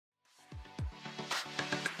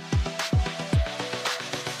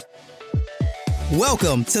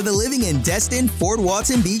Welcome to the Living in Destin, Fort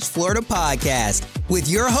Walton Beach, Florida podcast with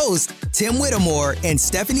your hosts, Tim Whittemore and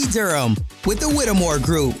Stephanie Durham with the Whittemore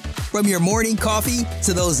Group. From your morning coffee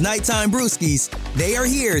to those nighttime brewskis, they are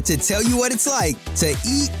here to tell you what it's like to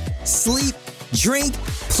eat, sleep, drink,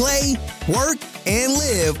 play, work, and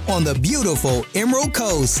live on the beautiful Emerald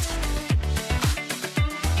Coast.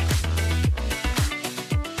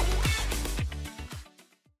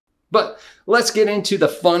 But let's get into the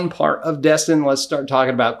fun part of Destin. Let's start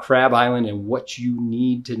talking about Crab Island and what you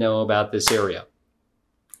need to know about this area.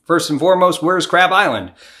 First and foremost, where's Crab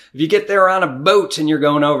Island? If you get there on a boat and you're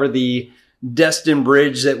going over the Destin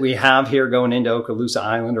Bridge that we have here going into Okaloosa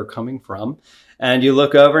Island or coming from, and you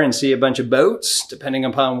look over and see a bunch of boats, depending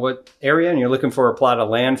upon what area, and you're looking for a plot of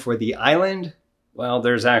land for the island, well,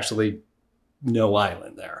 there's actually no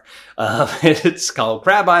island there. It's called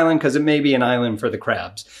Crab Island because it may be an island for the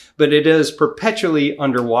crabs, but it is perpetually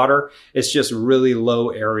underwater. It's just a really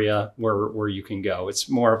low area where you can go. It's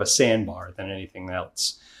more of a sandbar than anything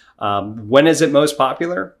else. When is it most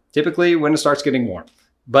popular? Typically when it starts getting warm,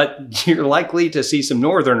 but you're likely to see some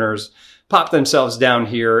northerners pop themselves down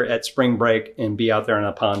here at spring break and be out there on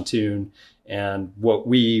a pontoon and what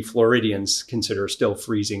we Floridians consider still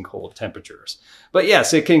freezing cold temperatures. But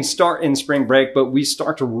yes, it can start in spring break, but we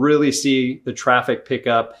start to really see the traffic pick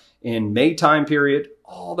up in May time period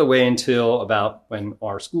all the way until about when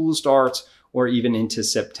our school starts or even into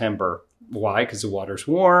September. Why? Because the water's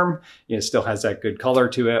warm, it still has that good color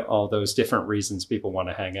to it, all those different reasons people want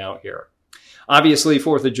to hang out here. Obviously,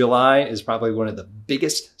 4th of July is probably one of the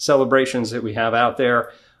biggest celebrations that we have out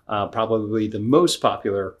there. Probably the most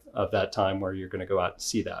popular of that time where you're going to go out and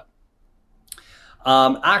see that.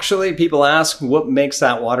 Actually, people ask what makes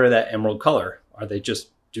that water that emerald color? Are they just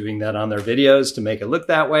doing that on their videos to make it look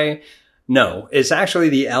that way? No, it's actually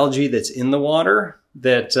the algae that's in the water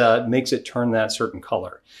that makes it turn that certain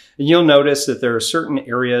color. And you'll notice that there are certain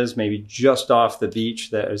areas, maybe just off the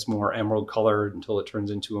beach, that is more emerald colored until it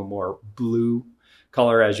turns into a more blue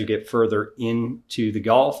color as you get further into the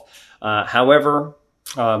Gulf. However,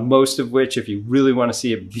 most of which, if you really want to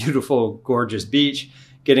see a beautiful, gorgeous beach,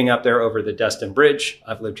 getting up there over the Destin Bridge.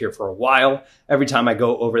 I've lived here for a while. Every time I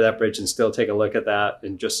go over that bridge and still take a look at that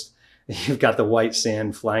and just, you've got the white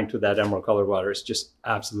sand flanked with that emerald colored water. It's just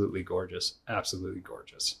absolutely gorgeous, absolutely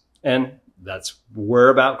gorgeous. And that's where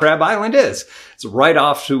about Crab Island is. It's right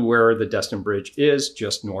off to where the Destin Bridge is,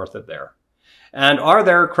 just north of there. And are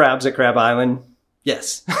there crabs at Crab Island?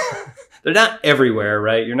 Yes. They're not everywhere,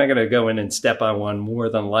 right? You're not going to go in and step on one more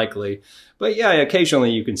than likely. But yeah,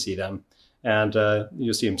 occasionally you can see them. And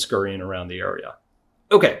you'll see them scurrying around the area.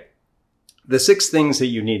 Okay, the 6 things that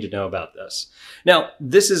you need to know about this. Now,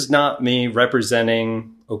 this is not me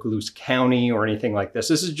representing Okaloosa County or anything like this.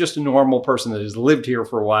 This is just a normal person that has lived here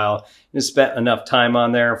for a while and has spent enough time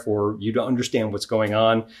on there for you to understand what's going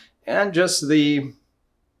on and just the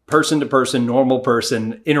person-to-person, normal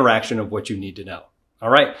person interaction of what you need to know. All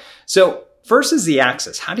right, so first is the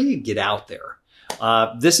access. How do you get out there?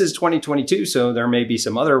 This is 2022, so there may be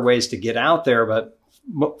some other ways to get out there, but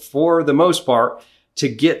for the most part, to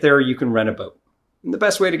get there, you can rent a boat. And the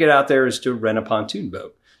best way to get out there is to rent a pontoon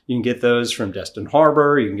boat. You can get those from Destin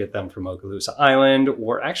Harbor, you can get them from Okaloosa Island,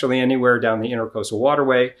 or actually anywhere down the Intercoastal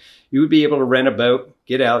Waterway. You would be able to rent a boat,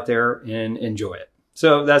 get out there, and enjoy it.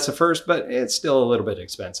 So that's the first, but it's still a little bit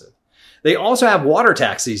expensive. They also have water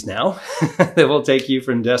taxis now that will take you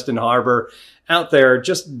from Destin Harbor out there.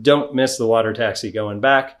 Just don't miss the water taxi going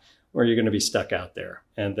back or you're going to be stuck out there.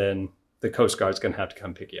 And then the Coast Guard's going to have to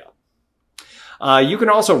come pick you up. You can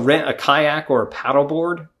also rent a kayak or a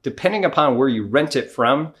paddleboard. Depending upon where you rent it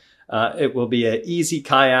from, it will be an easy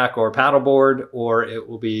kayak or paddleboard, or it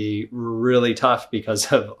will be really tough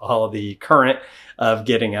because of all of the current of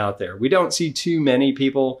getting out there. We don't see too many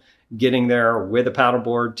people getting there with a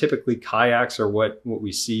paddleboard. Typically kayaks are what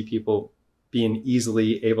we see people being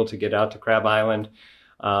easily able to get out to Crab Island.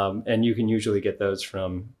 And you can usually get those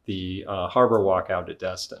from the harbor walk out at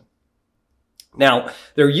Destin. Now,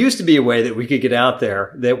 there used to be a way that we could get out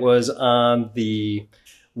there that was on the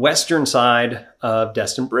western side of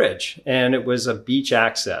Destin Bridge, and it was a beach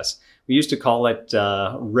access. We used to call it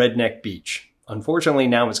Redneck Beach. Unfortunately,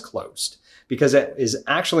 now it's closed because it is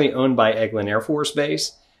actually owned by Eglin Air Force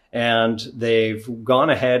Base. And they've gone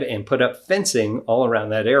ahead and put up fencing all around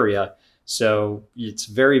that area. So it's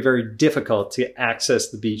very, very difficult to access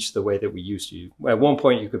the beach the way that we used to. At one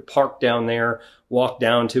point, you could park down there, walk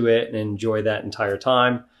down to it, and enjoy that entire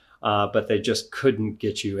time. But they just couldn't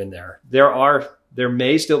get you in there. There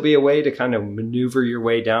may still be a way to kind of maneuver your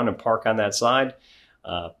way down and park on that side.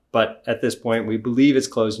 But at this point, we believe it's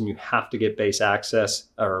closed and you have to get base access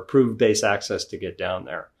or approved base access to get down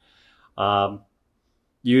there.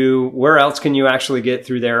 Where else can you actually get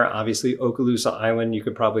through there? Obviously, Okaloosa Island, you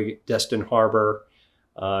could probably get Destin Harbor.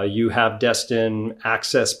 You have Destin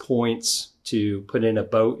access points to put in a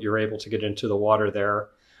boat. You're able to get into the water there.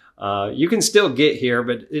 You can still get here,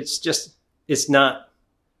 but it's not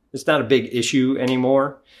a big issue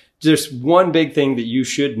anymore. Just one big thing that you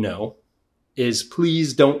should know is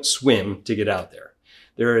please don't swim to get out there.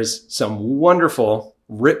 There is some wonderful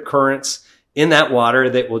rip currents in that water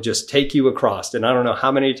that will just take you across. And I don't know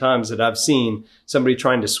how many times that I've seen somebody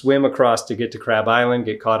trying to swim across to get to Crab Island,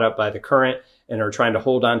 get caught up by the current, and are trying to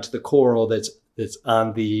hold on to the coral that's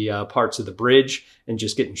on the parts of the bridge and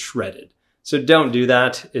just getting shredded. So don't do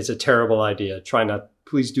that. It's a terrible idea.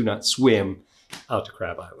 Please do not swim out to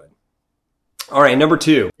Crab Island. All right, number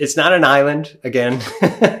 2. It's not an island, again,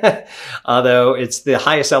 although it's the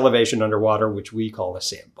highest elevation underwater, which we call a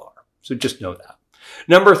sandbar. So just know that.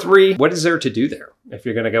 Number 3, what is there to do there if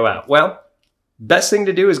you're going to go out? Well, best thing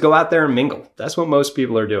to do is go out there and mingle. That's what most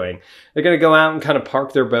people are doing. They're going to go out and kind of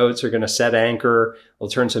park their boats. They're going to set anchor. They'll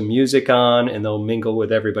turn some music on and they'll mingle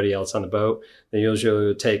with everybody else on the boat. They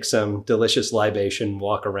usually take some delicious libation,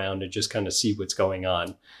 walk around and just kind of see what's going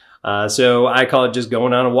on. So I call it just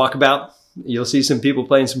going on a walkabout. You'll see some people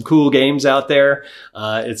playing some cool games out there.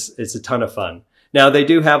 It's a ton of fun. Now, they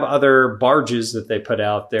do have other barges that they put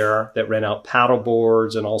out there that rent out paddle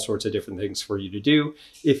boards and all sorts of different things for you to do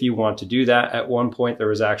if you want to do that. At one point, there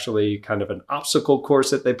was actually kind of an obstacle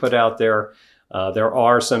course that they put out there. There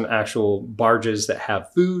are some actual barges that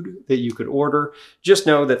have food that you could order. Just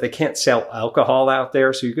know that they can't sell alcohol out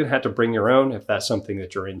there, so you're going to have to bring your own if that's something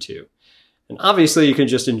that you're into. And obviously, you can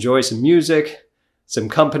just enjoy some music, some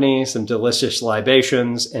company, some delicious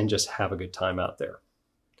libations, and just have a good time out there.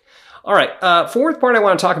 All right, 4th part I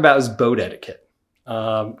want to talk about is boat etiquette.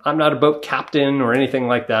 I'm not a boat captain or anything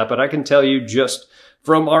like that, but I can tell you just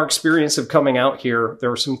from our experience of coming out here, there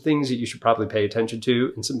are some things that you should probably pay attention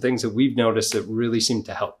to and some things that we've noticed that really seem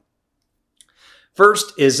to help.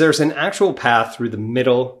 First is there's an actual path through the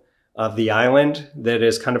middle of the island that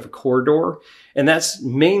is kind of a corridor. And that's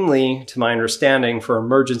mainly, to my understanding, for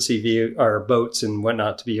emergency boats and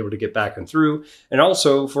whatnot to be able to get back and through, and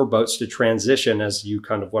also for boats to transition as you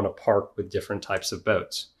kind of want to park with different types of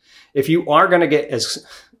boats. If you are going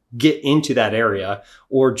to get into that area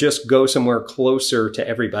or just go somewhere closer to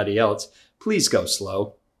everybody else, please go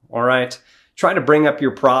slow. All right. Try to bring up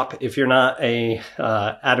your prop. If you're not a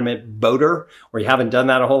adamant boater or you haven't done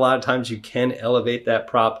that a whole lot of times, you can elevate that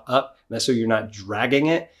prop up. That's so you're not dragging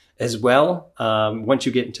it as well once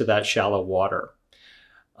you get into that shallow water.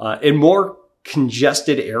 In more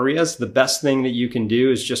congested areas, the best thing that you can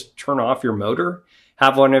do is just turn off your motor.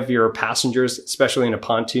 Have one of your passengers, especially in a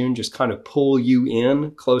pontoon, just kind of pull you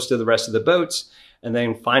in close to the rest of the boats and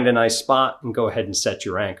then find a nice spot and go ahead and set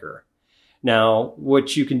your anchor. Now,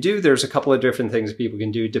 what you can do, there's a couple of different things people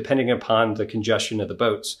can do depending upon the congestion of the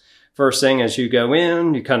boats. First thing, as you go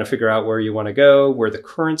in, you kind of figure out where you want to go, where the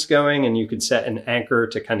current's going, and you can set an anchor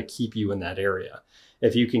to kind of keep you in that area.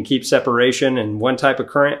 If you can keep separation in one type of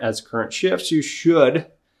current, as current shifts, you should,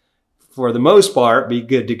 for the most part, be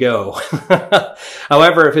good to go.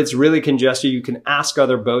 However, if it's really congested, you can ask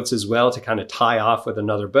other boats as well to kind of tie off with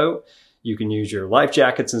another boat. You can use your life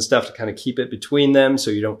jackets and stuff to kind of keep it between them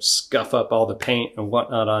so you don't scuff up all the paint and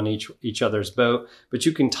whatnot on each other's boat, but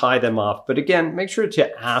you can tie them off. But again, make sure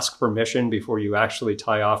to ask permission before you actually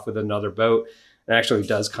tie off with another boat. It actually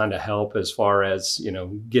does kind of help as far as, you know,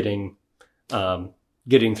 getting through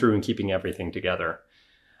and keeping everything together.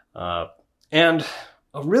 And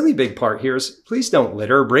a really big part here is please don't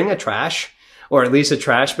litter. Bring a trash or at least a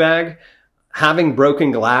trash bag. Having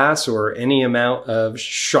broken glass or any amount of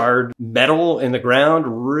shard metal in the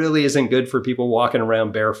ground really isn't good for people walking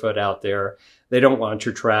around barefoot out there. They don't want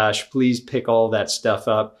your trash. Please pick all that stuff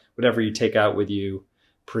up. Whatever you take out with you,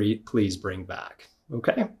 please bring back.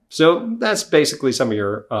 Okay, so that's basically some of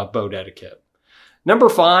your boat etiquette. Number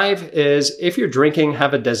 5 is if you're drinking,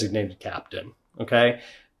 have a designated captain. Okay,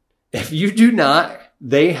 if you do not,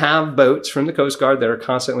 they have boats from the Coast Guard that are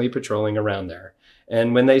constantly patrolling around there.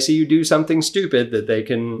 And when they see you do something stupid that they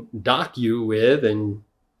can dock you with and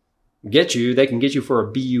they can get you for a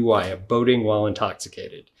BUI, a boating while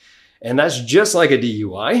intoxicated. And that's just like a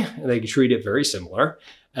DUI. They treat it very similar.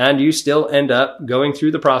 And you still end up going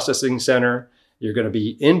through the processing center. You're going to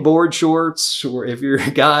be in board shorts, or if you're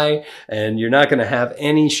a guy, and you're not going to have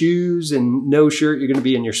any shoes and no shirt. You're going to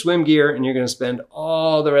be in your swim gear, and you're going to spend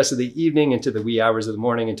all the rest of the evening into the wee hours of the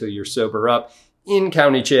morning until you're sober up in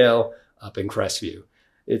county jail up in Crestview.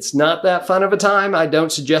 It's not that fun of a time. I don't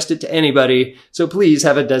suggest it to anybody. So please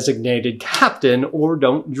have a designated captain, or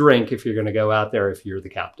don't drink if you're going to go out there if you're the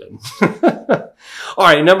captain. All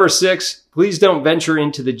right, number 6, please don't venture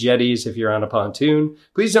into the jetties if you're on a pontoon.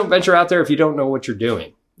 Please don't venture out there if you don't know what you're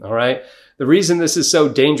doing. All right. The reason this is so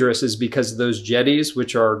dangerous is because those jetties,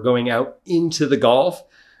 which are going out into the Gulf,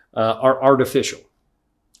 are artificial.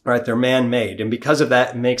 All right, they're man-made. And because of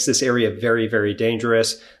that, it makes this area very, very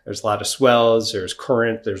dangerous. There's a lot of swells, there's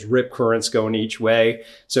current, there's rip currents going each way.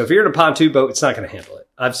 So if you're in a pontoon boat, it's not going to handle it.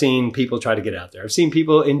 I've seen people try to get out there. I've seen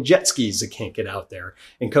people in jet skis that can't get out there,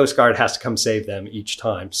 and Coast Guard has to come save them each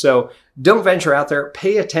time. So don't venture out there.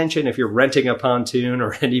 Pay attention if you're renting a pontoon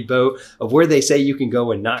or any boat of where they say you can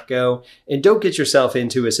go and not go. And don't get yourself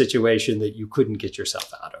into a situation that you couldn't get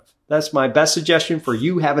yourself out of. That's my best suggestion for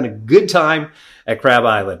you having a good time at Crab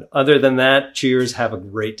Island. Other than that, cheers. Have a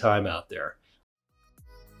great time out there.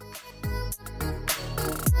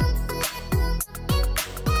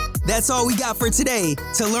 That's all we got for today.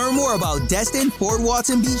 To learn more about Destin, Fort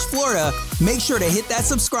Walton Beach, Florida, make sure to hit that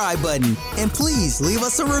subscribe button and please leave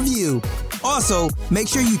us a review. Also, make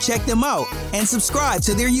sure you check them out and subscribe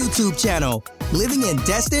to their YouTube channel, Living in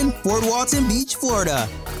Destin, Fort Walton Beach, Florida.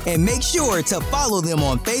 And make sure to follow them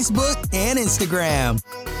on Facebook and Instagram.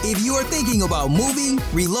 If you are thinking about moving,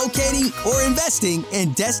 relocating, or investing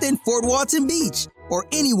in Destin, Fort Walton Beach, or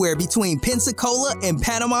anywhere between Pensacola and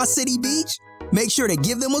Panama City Beach, make sure to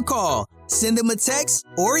give them a call, send them a text,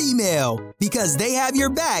 or email, because they have your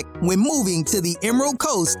back when moving to the Emerald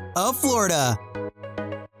Coast of Florida.